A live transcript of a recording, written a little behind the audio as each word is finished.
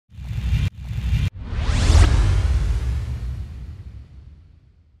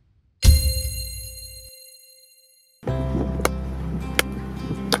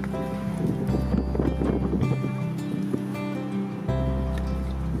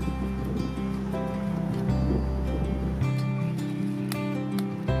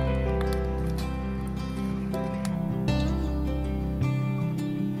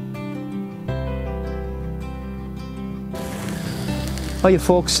Hiya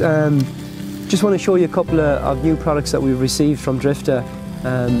folks, just want to show you a couple of new products that we've received from Drifta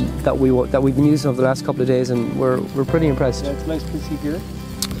that we've been using over the last couple of days, and we're pretty impressed. Yeah, it's nice to see here.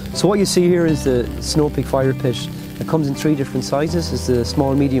 So what you see here is the Snowpeak fire pit. It comes in 3 different sizes. It's the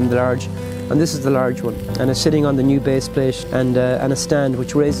small, medium, the large, and this is the large one. And it's sitting on the new base plate and a stand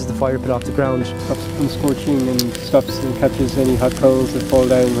which raises the fire pit off the ground. Stops from scorching and stops and catches any hot coals that fall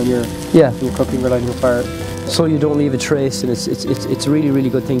down when you're cooking or lighting a fire. So you don't leave a trace, and it's a really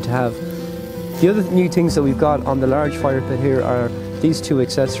good thing to have. The other new things that we've got on the large fire pit here are these 2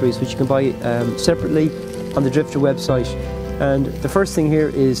 accessories which you can buy separately on the Drifta website. And the first thing here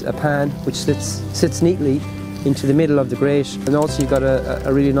is a pan which sits neatly into the middle of the grate, and also you've got a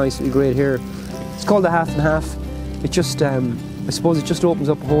really nice little grate here. It's called a half and half. It just, I suppose it just opens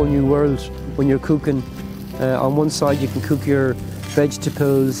up a whole new world when you're cooking. On one side you can cook your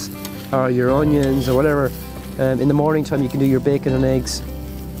vegetables or your onions or whatever. In the morning time you can do your bacon and eggs.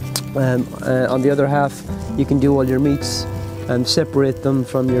 On the other half you can do all your meats and separate them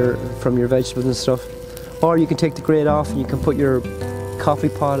from your vegetables and stuff. Or you can take the grate off and you can put your coffee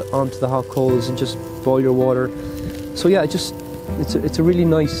pot onto the hot coals and just boil your water. So yeah, it's a really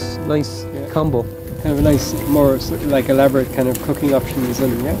nice combo. Kind of a nice, more like elaborate kind of cooking options,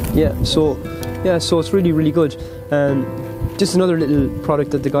 and so it's really good. Just another little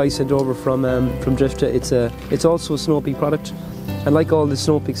product that the guy sent over from Drifta. It's also a Snowpeak product, and like all the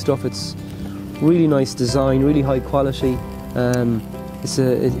Snowpeak stuff, it's really nice design, really high quality.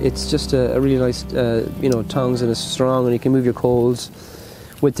 It's just a really nice tongs, and it's strong, and you can move your coals.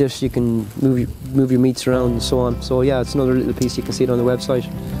 With this you can move your meats around and so on. So yeah, it's another little piece. You can see it on the website.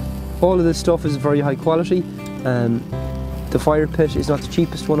 All of this stuff is very high quality. The fire pit is not the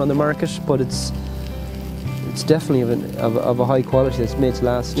cheapest one on the market, but it's definitely of a high quality that's made to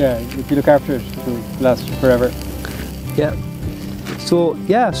last. Yeah, if you look after it, it'll last forever. Yeah. So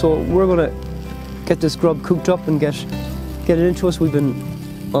we're gonna get this grub cooked up and get it into us. We've been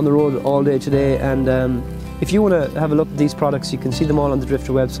on the road all day today, and if you want to have a look at these products, you can see them all on the Drifta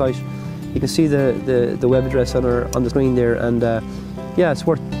website. You can see the web address on the screen there, and yeah, it's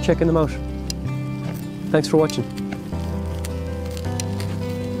worth checking them out. Thanks for watching.